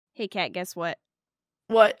Hey, Kat, guess what?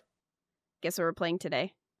 What? Guess what we're playing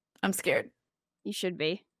today? I'm scared. You should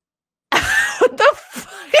be. What the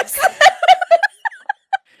fuck is that?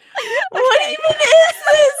 What even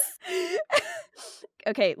is this?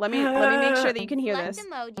 Okay, let me make sure that you can hear Select this. the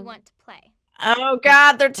mode you want to play. Oh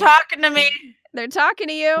God, they're talking to me. They're talking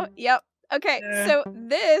to you. Yep. Okay, so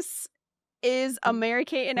this is a Mary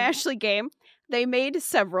Kate and Ashley game. They made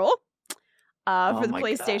several for the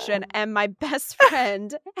PlayStation, and my best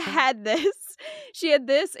friend had this. She had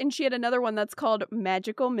this, and she had another one that's called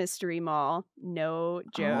Magical Mystery Mall. No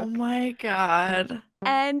joke. Oh my God.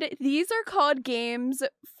 And these are called games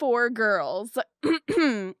for girls.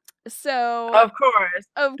 So Of course.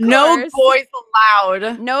 No boys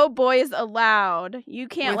allowed. No boys allowed. You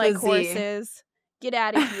can't With a like Z. horses. Get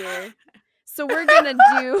out of here. So we're gonna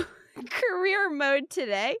do career mode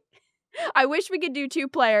today. I wish we could do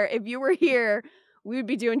 2-player. If you were here, we would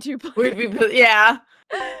be doing 2-player. Yeah.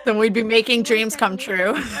 Then we'd be making dreams come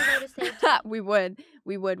true. We would.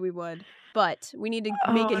 But we need to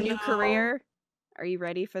make a new career. Are you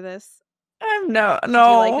ready for this? No. Do you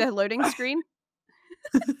like the loading screen?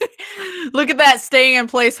 Look at that staying in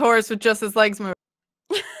place horse with just his legs moving.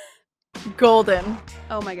 Golden.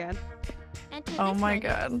 Oh my God. Oh my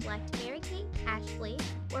God. Select Mary Kate, Ashley,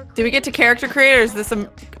 or Do we get to character create, or is this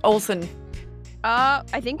a Olsen?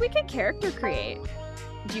 I think we can character create.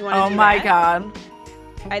 Do you want to do that? Oh my God.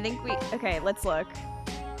 I think we... Okay, let's look.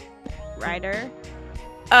 Ryder.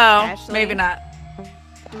 Oh, Ashley. maybe not.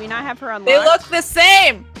 Do we not have her unlocked? They look the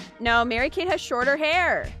same. No, Mary Kate has shorter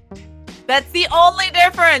hair. That's the only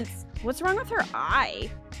difference. What's wrong with her eye?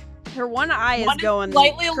 Her one eye is going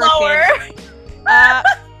slightly crooked. lower.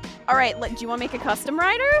 All right, do you want to make a custom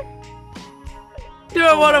rider? Do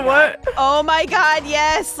I want to what? Oh my God,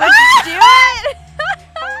 yes. Let's do it.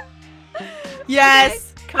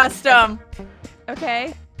 Yes, okay. Custom.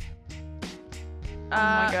 Okay. Oh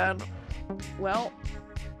my God. Well,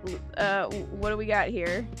 what do we got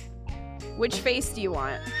here? Which face do you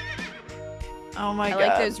want? Oh my God. I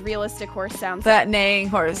like those realistic horse sounds. That neighing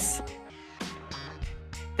horse.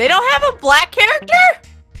 They don't have a black character?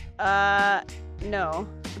 No.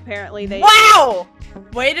 Apparently they... Wow!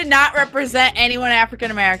 Way to not represent anyone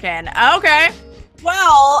African American. Okay.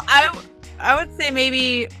 Well, I would say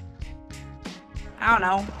maybe... I don't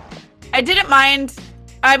know. I didn't mind...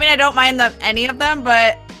 I mean, I don't mind any of them,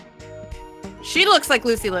 but... She looks like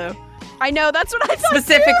Lucy Liu. I know, that's what I thought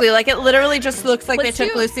specifically, too. like it literally just looks like Let's they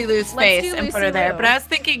took Lucy Liu's face and put her there. Liu. But I was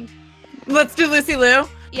thinking, let's do Lucy Liu.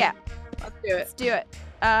 Yeah. Let's do it. Let's do it.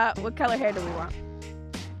 What color hair do we want?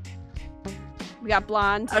 We got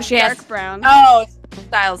blonde, she dark has brown. Oh,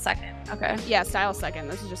 style second. Okay. Yeah, style second.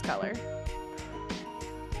 This is just color.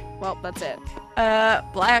 Well, that's it.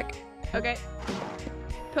 Black. Okay.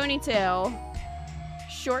 Ponytail.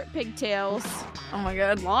 Short pigtails. Oh my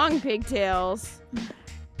God. Long pigtails.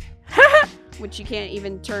 Which you can't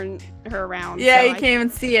even turn her around. Yeah, so you can't even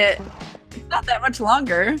see it. It's not that much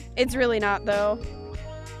longer. It's really not, though.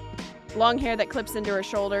 Long hair that clips into her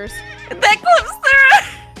shoulders. That clips through.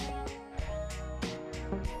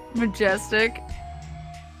 Majestic.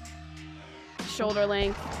 Shoulder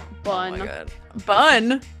length. Bun. Oh my God.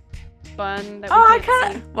 Bun? Bun. That Oh, we I can't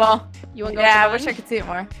kind see. of... Well, you want to go yeah, I with wish the I could see it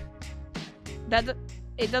more. bun?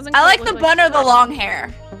 It doesn't I quite like the look bun or the long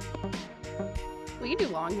hair. We can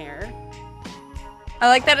do long hair. I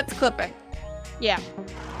like that it's clipping. Yeah.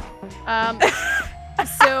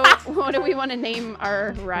 So, what do we want to name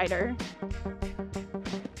our rider?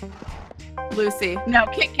 Lucy. No,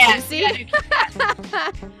 Kit Kat. Lucy?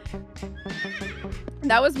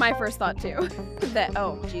 That was my first thought, too.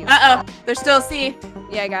 Oh, jeez. Uh-oh. There's still a C.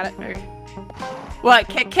 Yeah, I got it. What,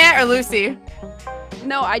 Kit Kat or Lucy?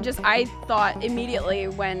 No, I thought immediately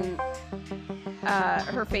when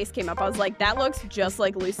her face came up, I was like, that looks just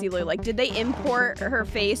like Lucy Liu. Like, did they import her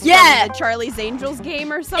face from the Charlie's Angels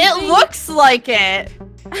game or something? It looks like it.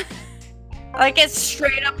 Like, it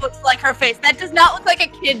straight up looks like her face. That does not look like a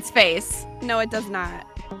kid's face. No, it does not.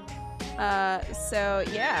 So,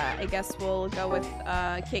 yeah, I guess we'll go with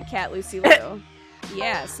Kit Kat Lucy Liu.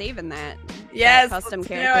 Yeah, saving that. Yes, that custom let's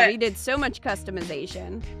do character. it. We did so much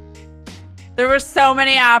customization. There were so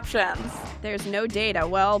many options. There's no data.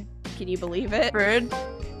 Well, can you believe it? Rude.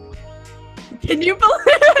 Can you believe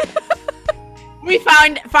it? We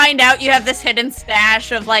find out you have this hidden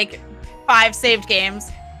stash of like 5 saved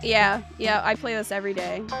games. Yeah, I play this every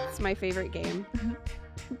day. It's my favorite game.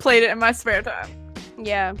 Played it in my spare time.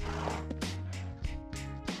 Yeah.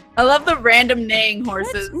 I love the random neighing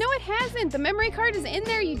horses. What? No, it hasn't. The memory card is in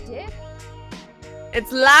there, you dick.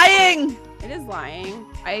 It's lying. It is lying.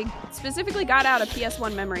 I specifically got out a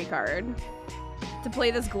PS1 memory card. to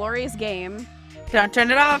play this glorious game. Don't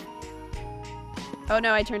turn it off. Oh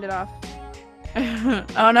no, I turned it off.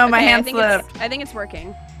 Oh no, my hand slipped. I think it's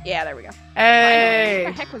working. Yeah, there we go. Hey.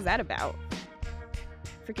 What the heck was that about?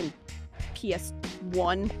 Freaking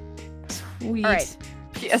PS1. Sweet. All right.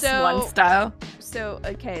 PS1 style. So,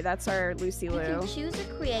 okay, that's our Lucy Lou. You can choose or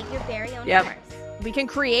create your very own Yep. horse. We can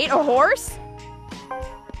create a horse?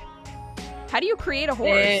 How do you create a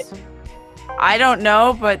horse? I don't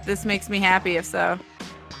know, but this makes me happy if so.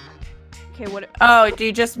 Okay, what? Oh, do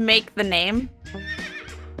you just make the name?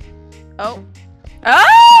 Oh.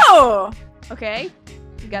 Oh! Okay.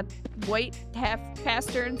 We got white half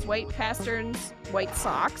pasterns, white pasterns, white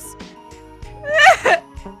socks,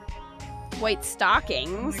 white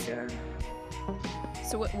stockings. Oh my God.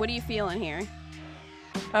 So what are you feeling here?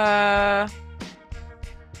 I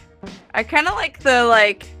kind of like the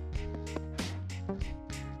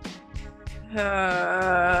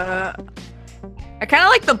I kind of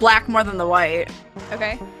like the black more than the white.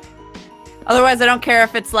 Okay. Otherwise, I don't care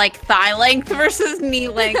if it's like thigh length versus knee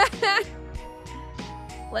length.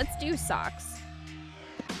 Let's do socks.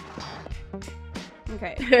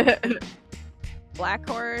 Okay. Black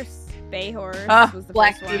horse, bay horse was the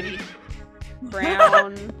black first beauty. one.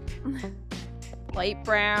 Brown, light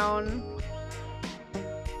brown,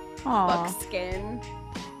 Aw. buckskin.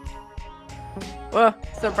 Whoa,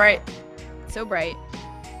 so bright. So bright.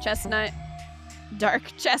 Chestnut, dark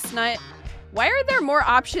chestnut. Why are there more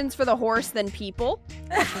options for the horse than people?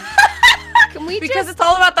 Can we Because it's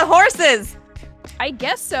all about the horses. I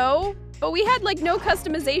guess so. But we had like no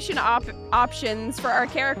customization options for our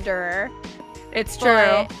character. It's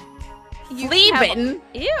true. You Flea have- bitten.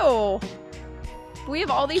 Ew. We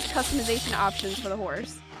have all these customization options for the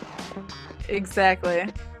horse. Exactly.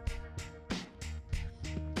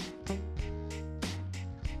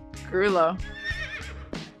 Grulo.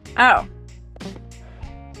 Oh.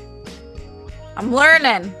 I'm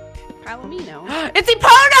learning. Palomino. It's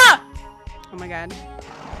Epona! Oh my god.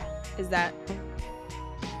 Is that...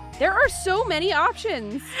 There are so many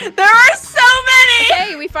options. There are so many!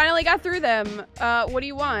 Okay, we finally got through them. What do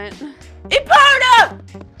you want? Epona!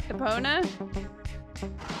 Epona?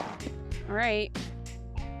 Alright.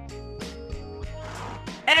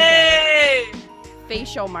 Hey!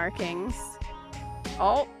 Facial markings.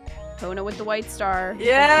 Oh, Epona with the white star.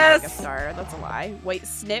 Yes! Like a star, that's a lie. White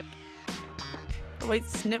snip. Wait,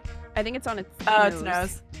 snip. I think it's on its Oh, nose. it's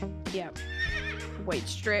nose. Yep. White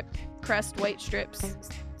strip. Crest white strips.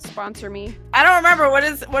 Sponsor me. I don't remember. What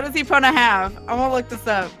does Epona have? I want to look this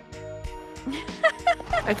up.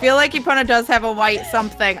 I feel like Epona does have a white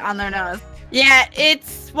something on their nose. Yeah, it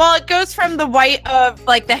goes from the white of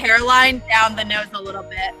like the hairline down the nose a little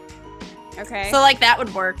bit. Okay. So like that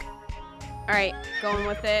would work. Alright, going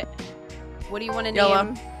with it. What do you want to Yellow.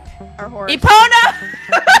 name our horse? Epona!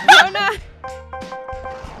 Epona!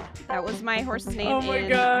 That was my horse's name Oh my in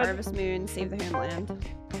God. Harvest Moon, Save the Homeland.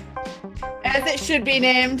 As it should be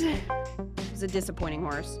named. It was a disappointing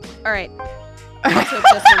horse. Alright. Let's hope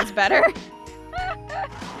this one's better.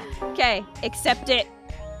 Okay, accept it.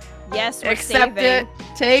 Yes, we're Accept saving. it.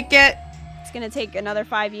 Take it. It's gonna take another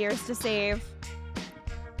 5 years to save.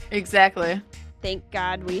 Exactly. Thank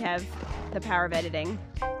God we have the power of editing.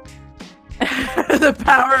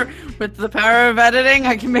 With the power of editing,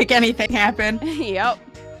 I can make anything happen. Yep.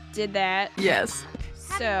 Did that. Yes.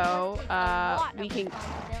 So,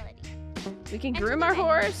 we can groom our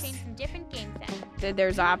horse.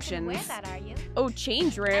 There's options. Where that are you? Oh,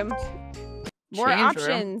 change room. More Change room.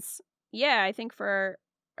 options. Yeah, I think for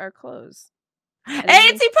our clothes. Hey,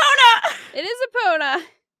 it's Epona! It is Epona.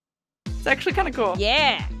 It's actually kind of cool.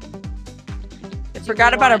 Yeah. I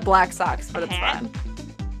forgot about our want black socks, but it's hat? fine.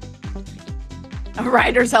 A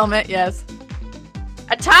rider's helmet, yes.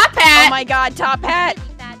 A top hat! Oh my god, top hat.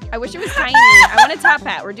 I wish it was tiny. I want a top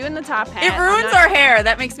hat. We're doing the top hat. It ruins our hair.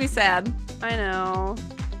 That makes me sad. I know.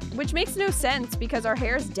 Which makes no sense because our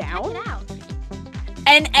hair's down. Check it out.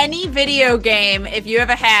 In any video game, if you have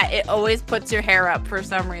a hat, it always puts your hair up for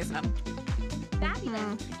some reason.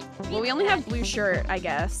 Fabulous. Well, we only have blue shirt, I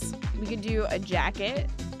guess. We could do a jacket.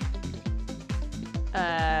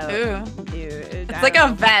 Ooh. Dude, It's like a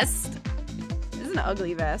vest. This is an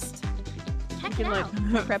ugly vest. Check You it can out.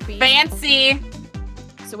 look preppy. Fancy.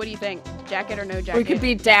 So what do you think? Jacket or no jacket? We could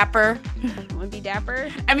be dapper. Would be dapper.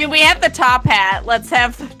 I mean, we have the top hat. Let's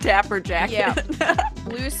have the dapper jacket. Yeah.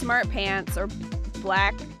 Blue smart pants or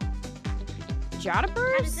black How does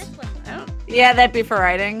jodhpurs? this one look? I don't. Yeah, that'd be for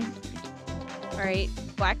riding. All right,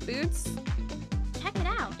 black boots. Check it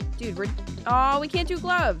out. Dude, we can't do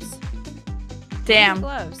gloves. Damn.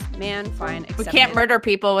 Gloves. Man, fine. We Accept can't it. murder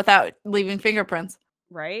people without leaving fingerprints.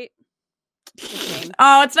 Right? It's a shame.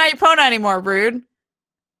 Oh, it's not Epona anymore, rude.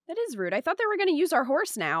 That is rude. I thought they were going to use our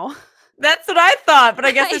horse now. That's what I thought, but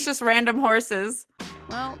I guess it's just random horses.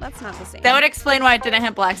 Well, that's not the same. That would explain why it didn't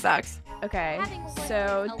hit black socks. Okay,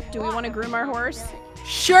 so do we want to groom our horse?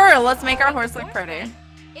 Sure, let's make our horse look pretty.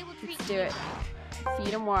 Let's do it. Feed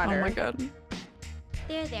him water. Oh my god.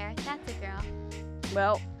 There, that's a girl.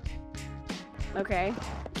 Well, okay.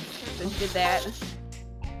 Just did that. Stand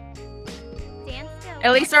still.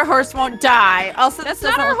 At least our horse won't die. Also, That's this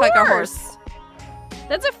doesn't not our look like our horse.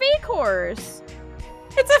 That's a fake horse.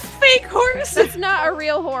 It's a fake horse. That's not a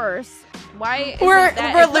real horse. Why? We're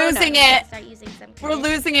that losing it. Start using some We're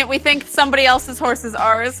losing it. We think somebody else's horse is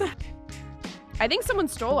ours. I think someone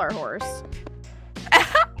stole our horse.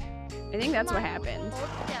 I think that's what happened.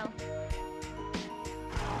 Hold still.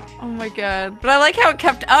 Oh my god. But I like how it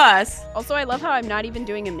kept us. Also, I love how I'm not even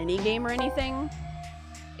doing a mini game or anything.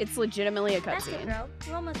 It's legitimately a That's a cutscene. girl.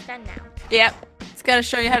 We're almost done now. Yep. It's gotta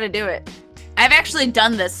show you how to do it. I've actually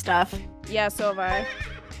done this stuff. Yeah, so have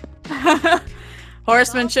I.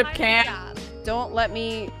 Horsemanship camp. Don't let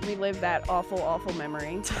me relive that awful, awful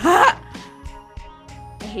memory. I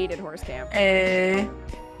hated horse camp. Hey.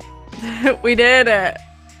 We did it.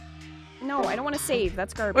 No, I don't want to save.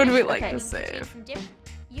 That's garbage. Would we like Okay. to save?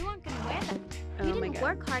 You aren't gonna wear them. Oh You my didn't god.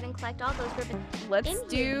 work hard and collect all those ribbons. Let's In here,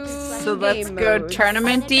 do you can select So let's game go modes.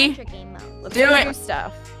 tournament-y. Adventure game mode. Let's Do go it. do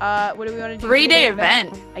stuff. What do we want to do? 3-day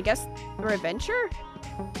event. I guess or adventure?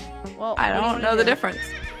 Well, I what do you don't wanna know the do? difference.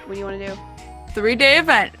 What do you want to do? 3-day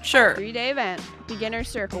event. Sure. 3-day event. Beginner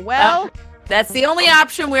circle. Well, That's the only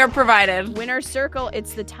option we are provided. winner circle.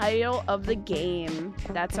 It's the title of the game.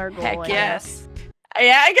 That's our goal. Heck I yes.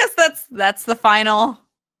 Yeah, I guess that's the final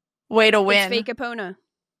way to guess. win. It's fake Epona.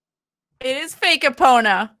 It is fake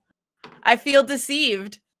Epona. I feel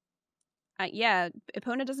deceived. Yeah,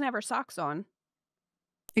 Epona doesn't have her socks on.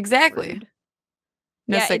 Exactly. Rude.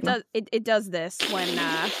 No yeah, signal. it does. It does this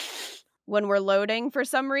when we're loading for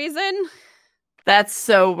some reason. That's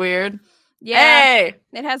so weird. Yeah, Hey!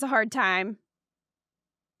 it has a hard time.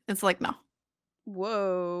 It's like, no.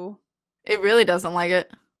 Whoa. It really doesn't like it.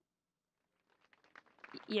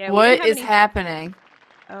 Yeah. we What didn't have is any- happening?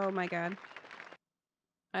 Oh my god.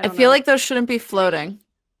 I don't feel know. like those shouldn't be floating.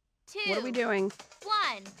 2, What are we doing?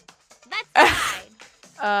 1. Let's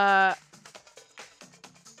ride.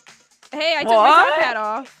 Hey, I took my What? top hat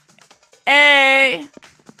off. Hey!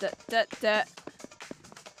 Duh, duh, duh.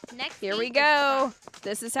 Next Here we beat is go.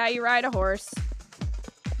 This is how you ride a horse.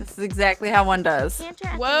 This is exactly how one does. Canter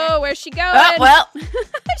at the Whoa, where's she going? Oh, well.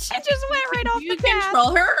 She just went right off Do you the path.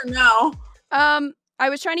 control her or no? I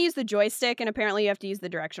was trying to use the joystick, and apparently you have to use the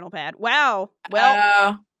directional pad. Wow.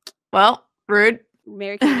 Well, Well, rude.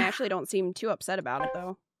 Mary Kate and Ashley don't seem too upset about it,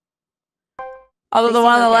 though. Although They the seem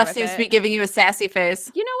one on the okay left with seems to it. be giving you a sassy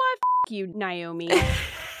face. You know what? F you, Naomi.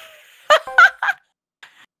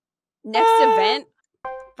 Next event?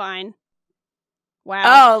 Fine.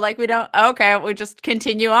 Wow. Oh, like we don't. Okay, we just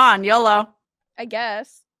continue on. YOLO. I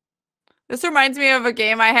guess. This reminds me of a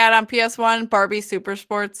game I had on PS1, Barbie Super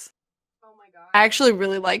Sports. Oh my god. I actually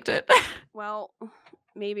really liked it. Well,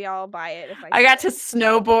 maybe I'll buy it if I got to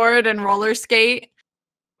snowboard and roller skate.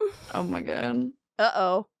 Oh my god.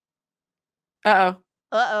 Uh-oh. Uh-oh.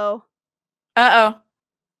 Uh-oh. Uh-oh.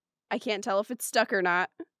 I can't tell if it's stuck or not.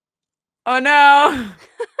 Oh no.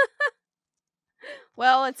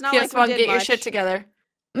 Well, it's not like PS1, we did get your much. shit together.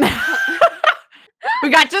 We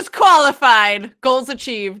got disqualified. Goals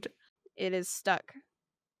achieved. It is stuck.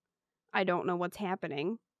 I don't know what's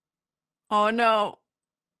happening. Oh no.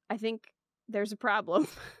 I think there's a problem.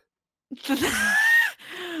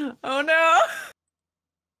 Oh no.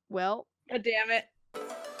 Well, God damn it.